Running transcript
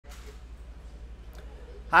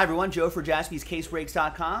Hi everyone, Joe for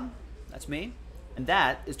JaspysCaseBreaks.com. That's me. And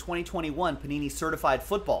that is 2021 Panini Certified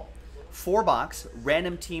Football. 4-box,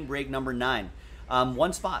 random team break number 9.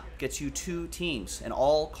 One spot gets you 2 teams and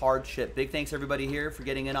all card ship. Big thanks everybody here for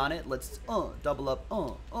getting in on it. Let's double up,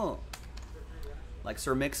 like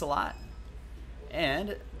Sir Mix-a-Lot.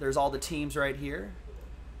 And there's all the teams right here.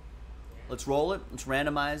 Let's roll it. Let's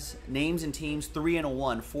randomize names and teams 3 and a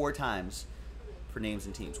 1 4 times for names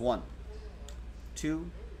and teams. 1, 2,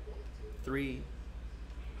 3,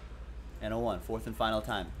 and a 1. 4th and final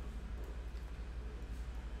time.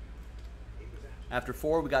 After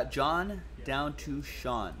 4, we got John down to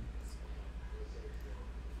Sean.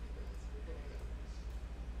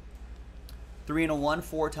 Three and a 1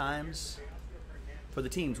 4 times for the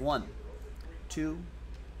teams. 1, 2,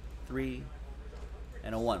 3,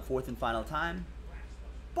 and a 1. 4th and final time.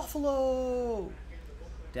 Buffalo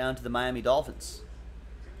down to the Miami Dolphins.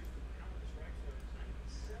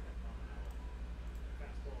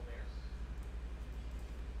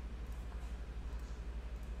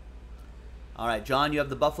 All right, John, you have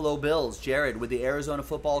the Buffalo Bills. Jared with the Arizona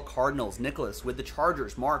Football Cardinals. Nicholas with the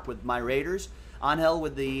Chargers. Mark with my Raiders. Angel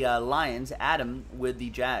with the Lions. Adam with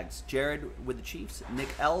the Jags. Jared with the Chiefs. Nick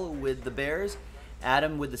L with the Bears.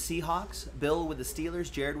 Adam with the Seahawks. Bill with the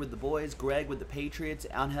Steelers. Jared with the Boys. Greg with the Patriots.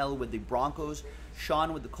 Angel with the Broncos.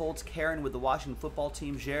 Sean with the Colts. Karen with the Washington Football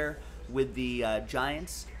Team. Jared with the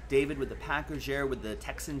Giants. David with the Packers. Jared with the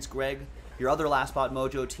Texans. Greg, your other last spot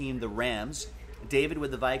mojo team, the Rams. David with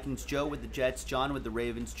the Vikings, Joe with the Jets, John with the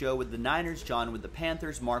Ravens, Joe with the Niners, John with the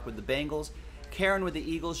Panthers, Mark with the Bengals, Karen with the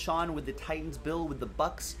Eagles, Sean with the Titans, Bill with the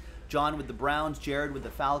Bucks, John with the Browns, Jared with the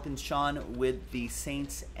Falcons, Sean with the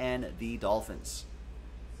Saints and the Dolphins.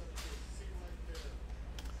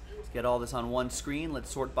 Let's get all this on one screen. Let's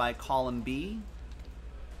sort by column B.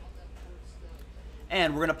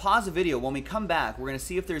 And we're going to pause the video. When we come back, we're going to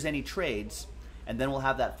see if there's any trades, and then we'll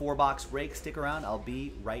have that 4-box break. Stick around. I'll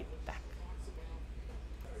be right back.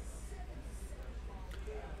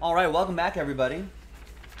 All right, welcome back, everybody.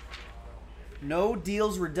 No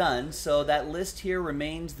deals were done, so that list here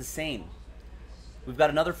remains the same. We've got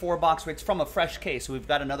another 4-box break. It's from a fresh case, so we've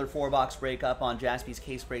got another 4-box break up on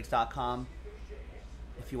JaspysCaseBreaks.com.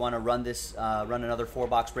 If you want to run this, run another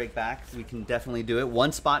 4-box break back, we can definitely do it.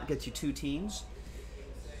 One spot gets you 2 teams,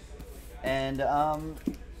 and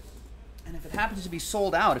if it happens to be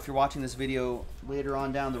sold out, if you're watching this video later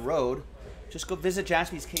on down the road, just go visit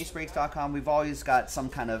JaspysCaseBreaks.com. We've always got some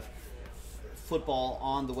kind of football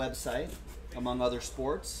on the website, among other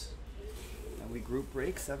sports. And we group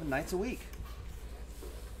break 7 nights a week.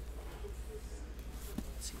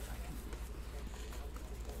 Let's see if I can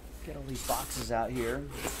get all these boxes out here.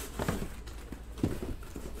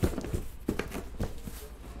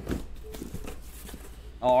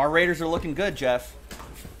 Oh, our Raiders are looking good, Jeff.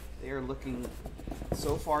 They are looking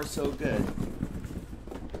so far so good.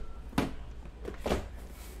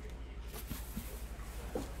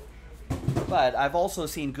 But I've also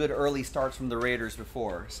seen good early starts from the Raiders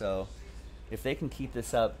before, so if they can keep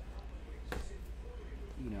this up,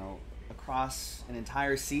 you know, across an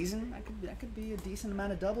entire season, that could be a decent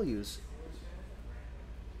amount of W's.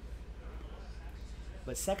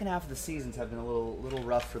 But second half of the seasons have been a little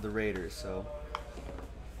rough for the Raiders, so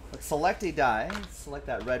let's select a die. Let's select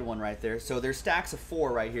that red one right there. So there's stacks of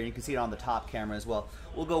 4 right here. You can see it on the top camera as well.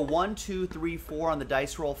 We'll go 1, 2, 3, 4 on the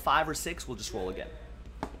dice roll. 5 or 6, we'll just roll again.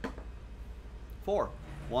 4.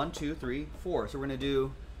 1, 2, 3, 4. So we're going to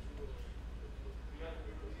do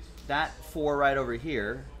that 4 right over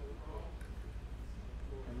here.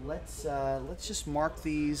 And let's just mark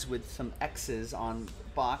these with some X's on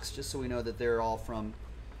box, just so we know that they're all from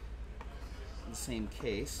the same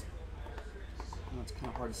case. I know it's kind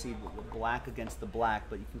of hard to see the black against the black,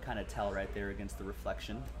 but you can kind of tell right there against the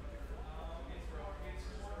reflection.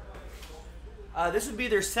 This would be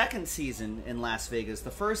their second season in Las Vegas. The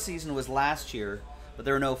first season was last year, but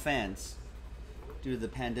there were no fans due to the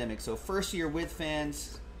pandemic. So first year with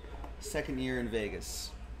fans, second year in Vegas.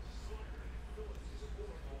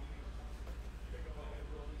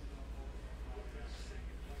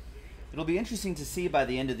 It'll be interesting to see by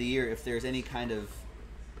the end of the year if there's any kind of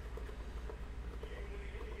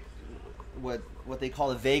what they call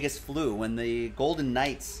the Vegas flu. When the Golden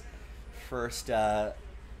Knights first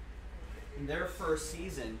in their first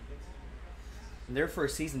season,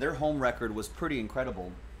 their home record was pretty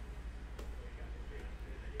incredible.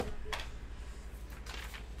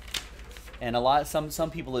 And some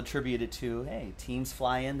people attribute it to, hey, teams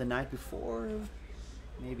fly in the night before,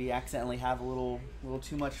 maybe accidentally have a little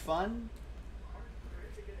too much fun.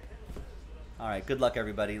 All right, good luck,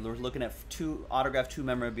 everybody. We're looking at 2 autographed 2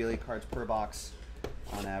 memorabilia cards per box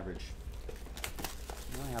on average.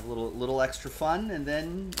 I have a little extra fun, and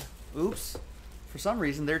then, oops, for some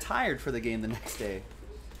reason they're tired for the game the next day.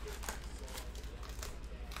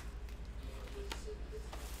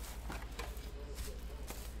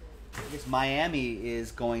 I guess Miami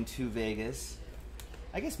is going to Vegas.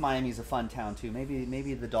 I guess Miami's a fun town too.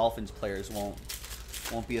 Maybe the Dolphins players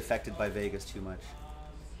won't be affected by Vegas too much.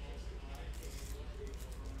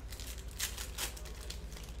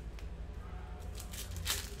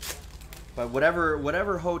 But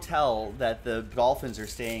whatever hotel that the Dolphins are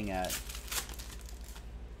staying at,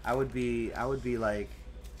 I would be like,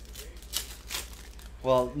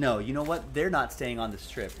 well, no, you know what? They're not staying on this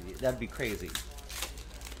trip. That'd be crazy.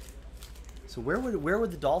 So where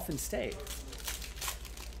would the Dolphins stay?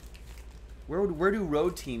 Where do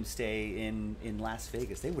road teams stay in Las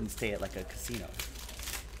Vegas? They wouldn't stay at like a casino.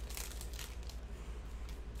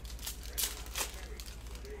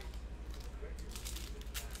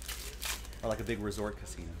 Or like a big resort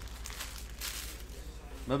casino.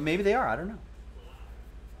 But maybe they are, I don't know.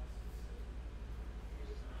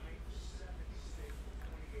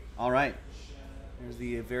 All right. There's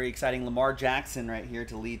the very exciting Lamar Jackson right here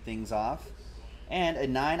to lead things off. And a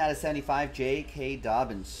 9 out of 75, J.K.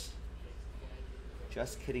 Dobbins.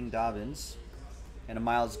 Just kidding, Dobbins. And a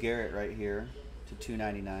Myles Garrett right here to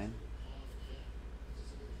 $2.99.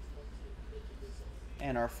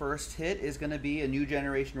 And our first hit is going to be a New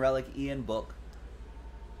Generation Relic Ian Book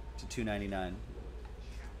to $2.99.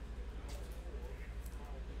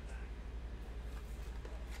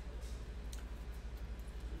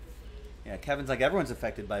 Yeah, Kevin's like, everyone's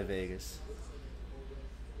affected by Vegas.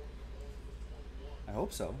 I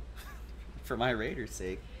hope so, for my Raiders'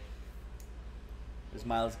 sake. There's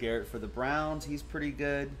Myles Garrett for the Browns. He's pretty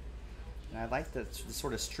good. And I like the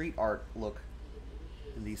sort of street art look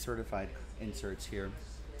in these certified inserts here.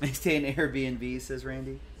 They stay in Airbnb, says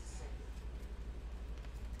Randy.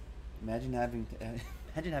 Imagine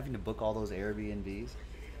having to book all those Airbnbs.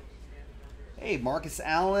 Hey, Marcus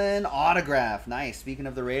Allen autograph. Nice. Speaking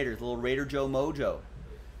of the Raiders, little Raider Joe Mojo.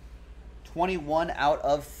 21 out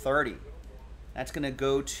of 30. That's going to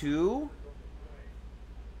go to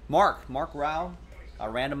Mark Rao.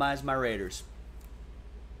 I'll randomize my Raiders.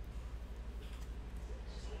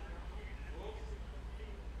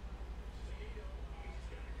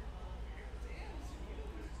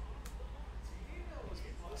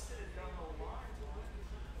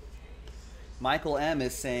 Michael M.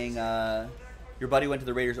 is saying, your buddy went to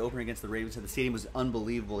the Raiders opener against the Ravens, and the stadium was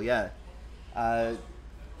unbelievable. Yeah.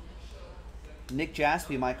 Nick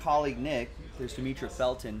Jaspy, my colleague Nick, there's Demetra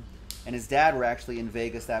Felton, and his dad were actually in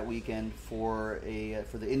Vegas that weekend for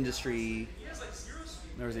the industry.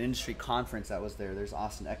 There was an industry conference that was there. There's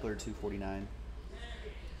Austin Eckler, 249,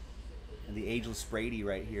 and the Ageless Brady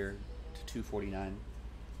right here to 249.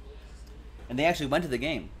 And they actually went to the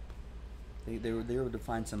game. They were able to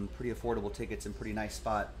find some pretty affordable tickets and pretty nice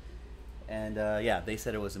spot. And yeah, they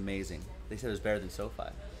said it was amazing. They said it was better than SoFi.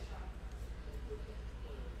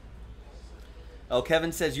 Oh,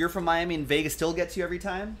 Kevin says, you're from Miami and Vegas still gets you every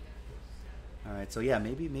time? All right, so yeah,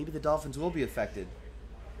 maybe the Dolphins will be affected.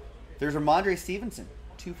 There's Ramondre Stevenson,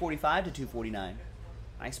 245 to 249.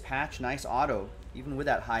 Nice patch, nice auto. Even with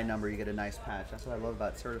that high number, you get a nice patch. That's what I love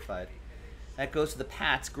about certified. That goes to the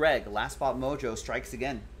Pats. Greg, Last Spot Mojo strikes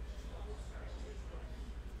again.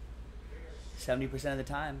 70% of the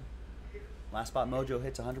time. Last Spot Mojo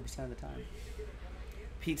hits 100% of the time.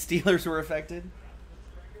 Pete Steelers were affected.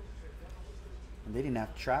 And they didn't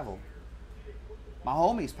have to travel.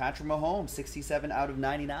 Mahomes, Patrick Mahomes, 67 out of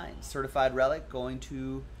 99. Certified relic going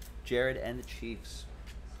to Jared and the Chiefs.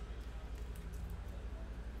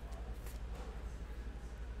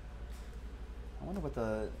 I wonder what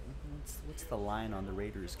what's the line on the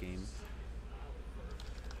Raiders game.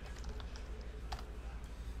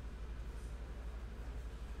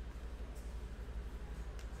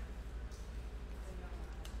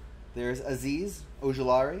 There's Azeez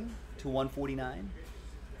Ojulari to 149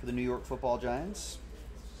 for the New York Football Giants.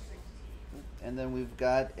 And then we've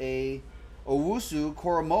got a Owusu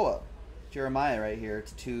Koromoa, Jeremiah right here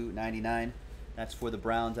to 299. That's for the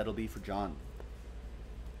Browns. That'll be for John.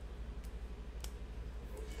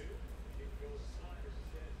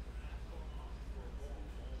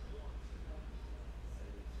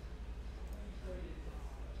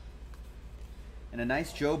 And a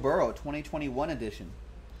nice Joe Burrow 2021 edition.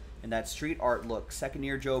 And that street art look, second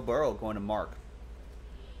year Joe Burrow going to Mark.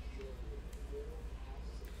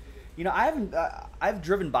 You know, I've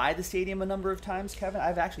driven by the stadium a number of times, Kevin.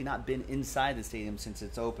 I've actually not been inside the stadium since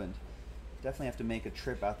it's opened. Definitely have to make a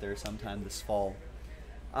trip out there sometime this fall.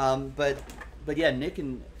 But yeah, Nick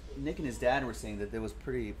and Nick and his dad were saying that it was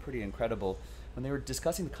pretty incredible when they were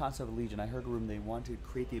discussing the concept of Legion. I heard a room they wanted to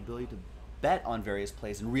create the ability to bet on various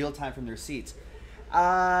plays in real time from their seats.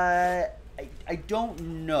 I don't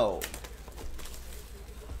know.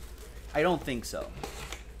 I don't think so.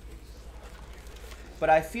 But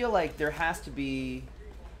I feel like there has to be,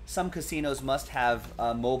 some casinos must have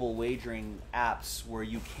mobile wagering apps where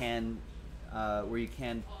you can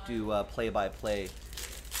do play-by-play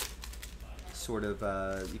sort of.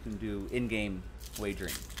 You can do in-game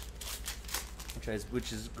wagering,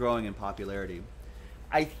 which is growing in popularity.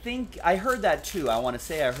 I think I heard that too. I want to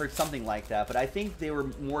say I heard something like that, but I think they were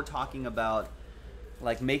more talking about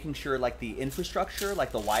like making sure like the infrastructure,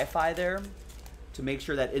 like the Wi-Fi there, to make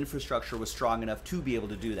sure that infrastructure was strong enough to be able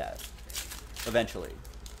to do that eventually.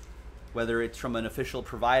 Whether it's from an official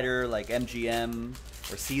provider like MGM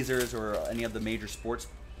or Caesars or any of the major sports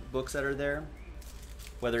books that are there,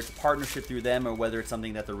 whether it's a partnership through them or whether it's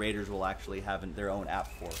something that the Raiders will actually have their own app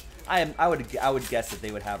for. I would guess that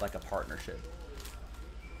they would have like a partnership.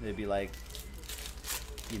 They'd be like,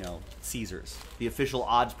 you know, Caesars, the official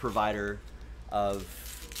odds provider of,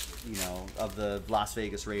 you know, of the Las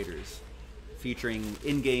Vegas Raiders, featuring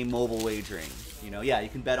in-game mobile wagering. You know, yeah, you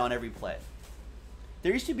can bet on every play.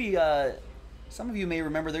 There used to be, some of you may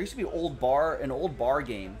remember, there used to be an old bar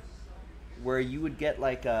game where you would get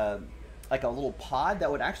like a little pod that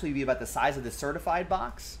would actually be about the size of the certified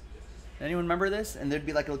box. Anyone remember this? And there'd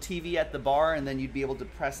be like a little TV at the bar, and then you'd be able to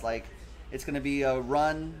press like, it's going to be a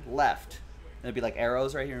run left. And there'd be like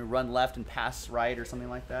arrows right here, and run left and pass right or something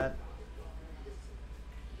like that.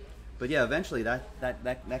 But yeah, eventually that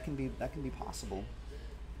can be possible.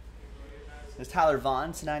 There's Tyler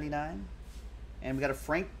Vaughn to 99, and we got a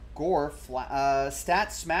Frank Gore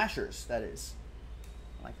Stat Smashers. That is,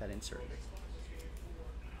 I like that insert.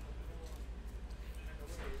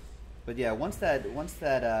 But yeah, once that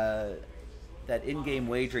in-game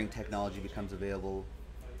wagering technology becomes available,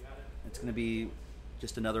 it's going to be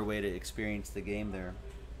just another way to experience the game there.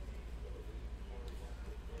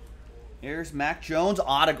 Here's Mac Jones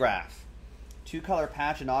autograph. 2-color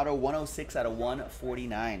patch and auto, 106 out of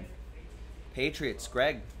 149. Patriots,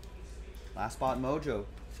 Greg. Last spot mojo.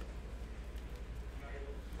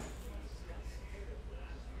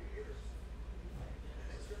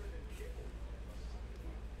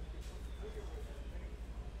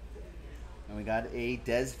 And we got a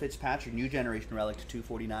Des Fitzpatrick New Generation Relic to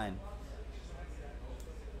 249.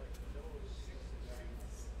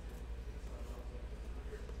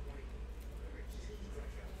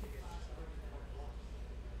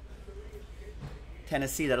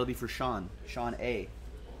 Tennessee, that'll be for Sean. Sean A.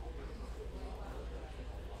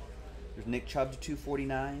 There's Nick Chubb to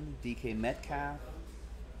 249, DK Metcalf,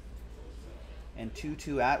 and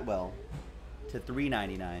Tutu Atwell to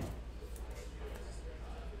 399.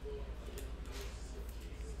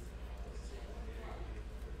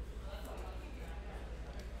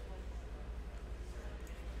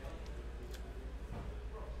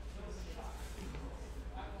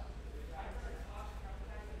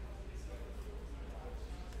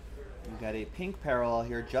 Got a pink parallel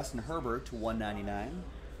here, Justin Herbert to 199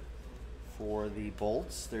 for the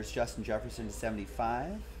Bolts. There's Justin Jefferson to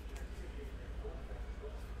 75.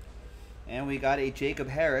 And we got a Jacob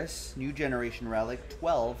Harris, New Generation Relic,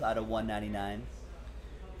 12 out of 199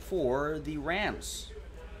 for the Rams.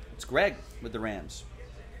 It's Greg with the Rams.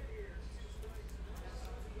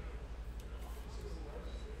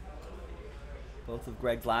 Both of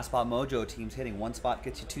Greg's last spot mojo teams hitting. One spot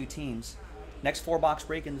gets you 2 teams. Next 4-box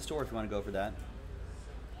break in the store if you want to go for that.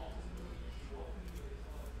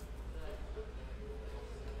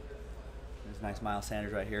 There's nice Miles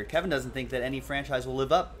Sanders right here. Kevin doesn't think that any franchise will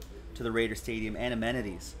live up to the Raider Stadium and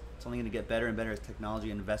amenities. It's only going to get better and better as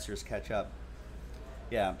technology and investors catch up.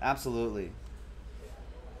 Yeah, absolutely.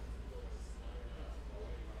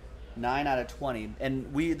 9 out of 20.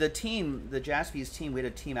 And the Jaspys team, we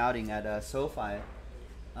had a team outing at SoFi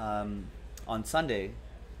on Sunday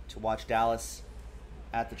to watch Dallas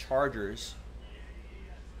at the Chargers.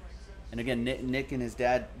 And again, Nick and his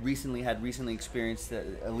dad recently experienced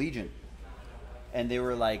Allegiant, and they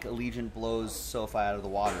were like, Allegiant blows SoFi out of the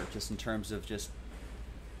water, just in terms of just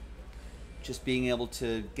being able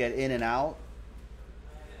to get in and out.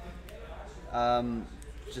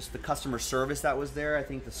 Just the customer service that was there. I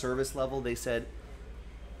think the service level, they said,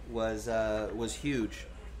 was huge.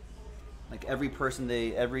 Like every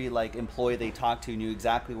employee they talked to knew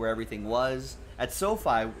exactly where everything was. At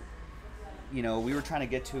SoFi, you know, we were trying to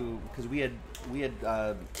get to, because we had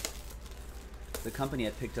the company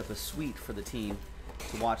had picked up a suite for the team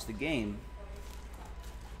to watch the game,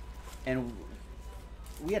 and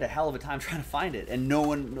we had a hell of a time trying to find it, and no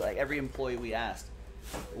one, like every employee we asked,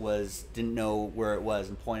 didn't know where it was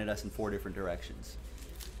and pointed us in 4 different directions.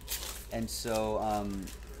 And so,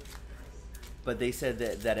 but they said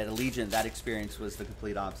that at Allegiant, that experience was the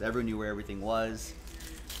complete opposite. Everyone knew where everything was,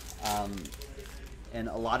 and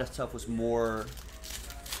a lot of stuff was a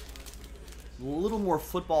little more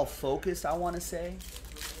football focused, I want to say.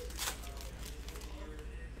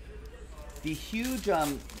 The huge,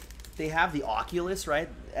 they have the Oculus, right,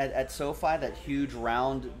 at SoFi, that huge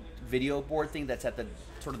round video board thing that's at the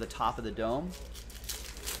sort of the top of the dome.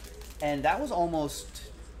 And that was almost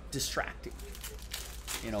distracting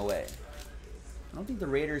in a way. I don't think the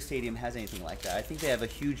Raiders stadium has anything like that. I think they have a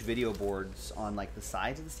huge video boards on like the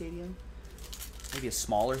sides of the stadium. Maybe a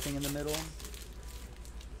smaller thing in the middle.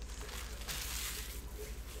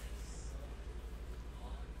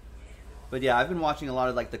 But yeah, I've been watching a lot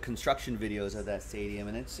of like the construction videos of that stadium,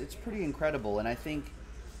 and it's pretty incredible. And I think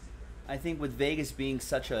with Vegas being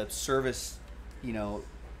such a service,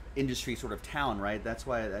 industry sort of town, right? That's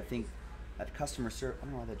why I think that customer service. I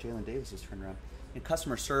don't know why that Jalen Davis is turned around. And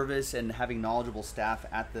customer service and having knowledgeable staff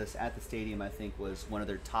at the stadium, I think, was one of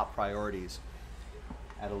their top priorities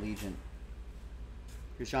at Allegiant.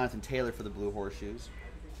 Here's Jonathan Taylor for the Blue Horseshoes.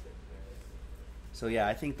 So yeah,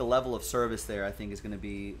 I think the level of service there, I think, is going to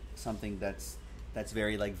be something that's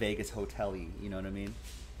very like Vegas hotel-y, you know what I mean?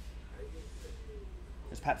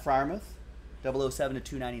 There's Pat Freiermuth, 007 to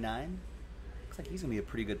 299. Looks like he's going to be a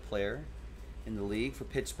pretty good player in the league for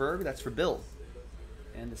Pittsburgh. That's for Bill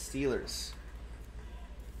and the Steelers.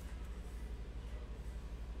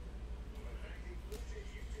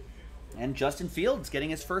 And Justin Fields getting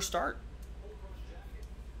his first start.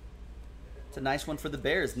 It's a nice one for the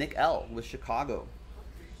Bears. Nick L. with Chicago.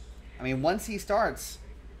 I mean, once he starts,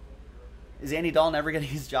 is Andy Dalton ever getting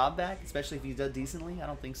his job back? Especially if he does decently? I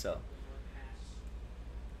don't think so.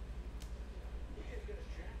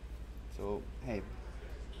 So, hey,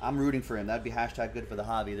 I'm rooting for him. That'd be hashtag good for the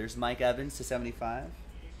hobby. There's Mike Evans to 75.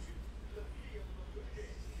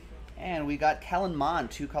 And we got Kellen Mond,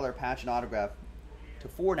 2-color patch and autograph to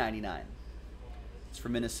 499. It's for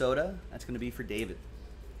Minnesota. That's going to be for David.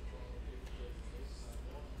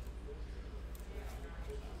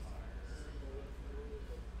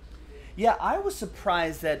 Yeah, I was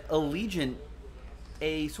surprised that Allegiant,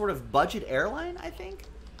 a sort of budget airline, I think,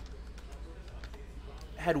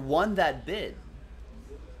 had won that bid.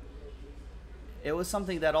 It was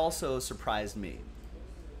something that also surprised me.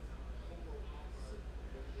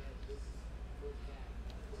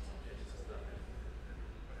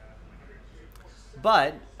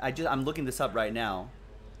 But I'm looking this up right now.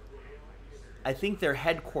 I think their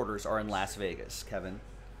headquarters are in Las Vegas, Kevin.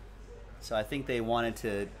 So I think they wanted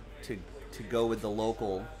to go with the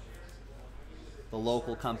local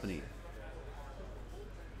company.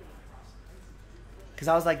 Because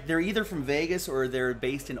I was like, they're either from Vegas or they're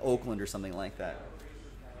based in Oakland or something like that.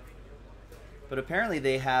 But apparently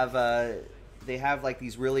they have like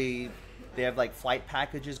these they have like flight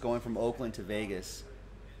packages going from Oakland to Vegas,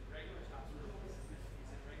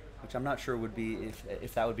 which I'm not sure would be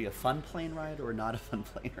if that would be a fun plane ride or not a fun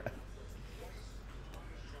plane ride.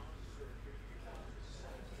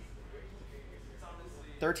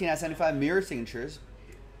 $13.75 mirror signatures.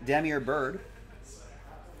 Damier Bird.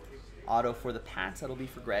 Auto for the Pats. That'll be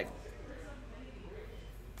for Greg.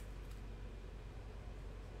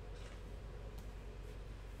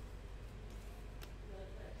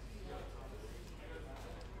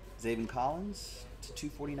 Zaven Collins to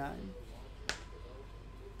 249.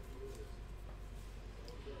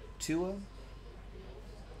 Tua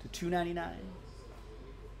to 299.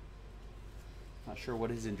 Not sure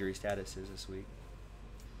what his injury status is this week.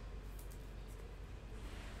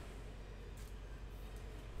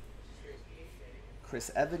 Chris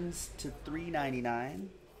Evans to 399,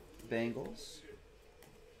 Bengals.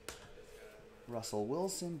 Russell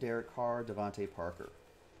Wilson, Derek Carr, Devontae Parker.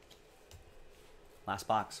 Last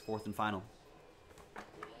box, fourth and final.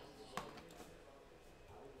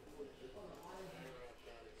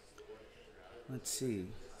 Let's see.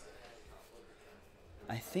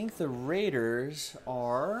 I think the Raiders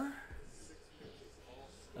are,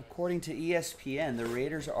 according to ESPN, the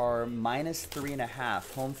Raiders are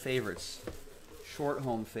 -3.5 home favorites. Short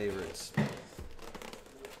home favorites.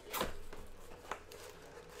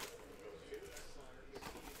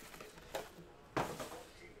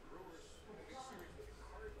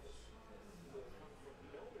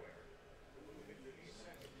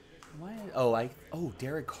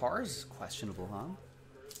 Derek Carr's questionable, huh?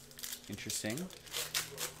 Interesting.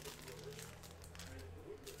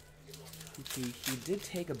 He did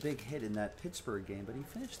take a big hit in that Pittsburgh game, but he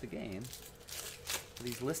finished the game. But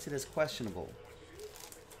he's listed as questionable.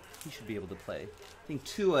 He should be able to play. I think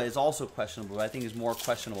Tua is also questionable, but I think he's more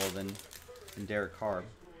questionable than Derek Carr.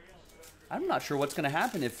 I'm not sure what's going to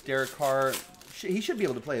happen if Derek Carr... He should be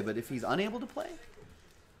able to play, but if he's unable to play...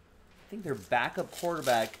 I think their backup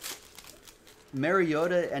quarterback,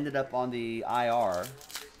 Mariota, ended up on the IR.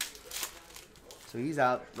 So he's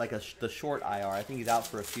out, like the short IR. I think he's out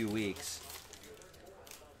for a few weeks.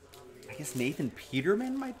 I guess Nathan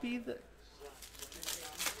Peterman might be the...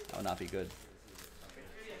 That would not be good.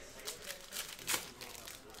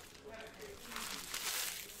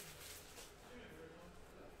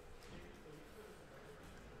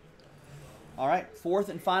 All right, fourth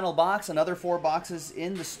and final box. Another 4 boxes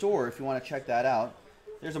in the store if you want to check that out.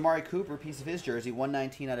 There's Amari Cooper, piece of his jersey,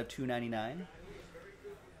 119 out of 299.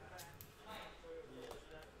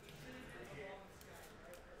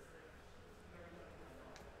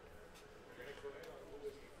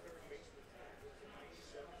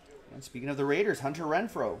 And speaking of the Raiders, Hunter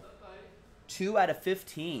Renfrow, 2 out of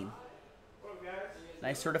 15.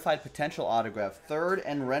 Nice certified potential autograph. Third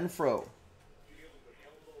and Renfrow.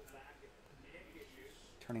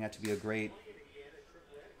 Turning out to be a great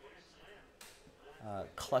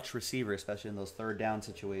clutch receiver, especially in those third down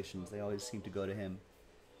situations. They always seem to go to him.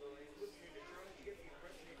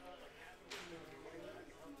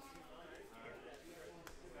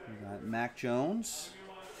 We got Mac Jones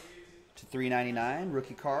to 399,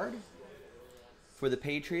 rookie card. For the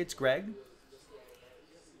Patriots, Greg.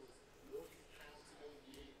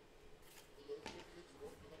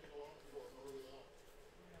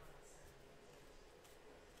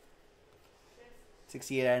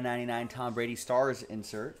 $68 out of 99, Tom Brady Stars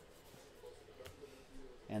insert.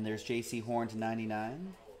 And there's J.C. Horn to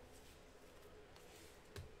 99.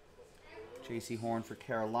 J.C. Horn for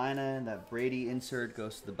Carolina. And that Brady insert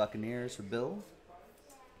goes to the Buccaneers for Bill.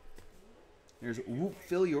 There's Whoop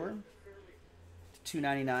Fillior to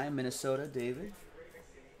 299, Minnesota, David.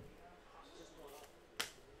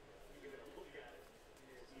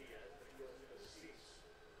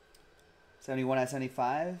 $71 out of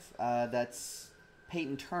 75. That's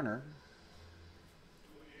Peyton Turner.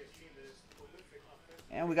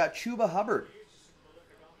 And we got Chuba Hubbard.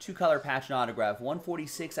 2-color patch and autograph.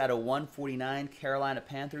 146 out of 149, Carolina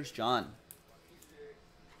Panthers, John.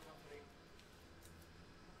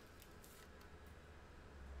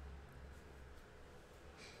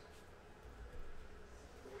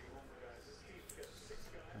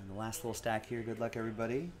 And the last little stack here. Good luck,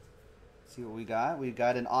 everybody. See what we got. We've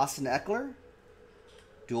got an Austin Eckler.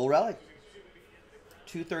 Dual relic.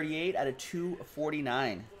 238 out of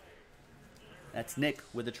 249. That's Nick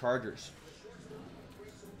with the Chargers.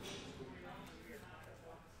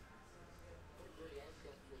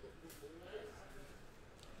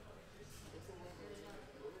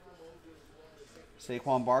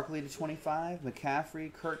 Saquon Barkley to 25.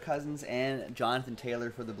 McCaffrey, Kirk Cousins, and Jonathan Taylor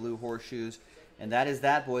for the Blue Horseshoes. And that is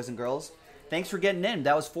that, boys and girls. Thanks for getting in.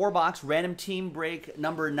 That was 4-box random team break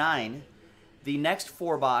number 9. The next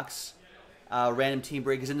 4-box random team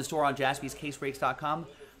break is in the store on jaspyscasebreaks.com.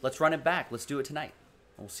 Let's run it back. Let's do it tonight.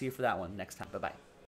 We'll see you for that one next time. Bye-bye.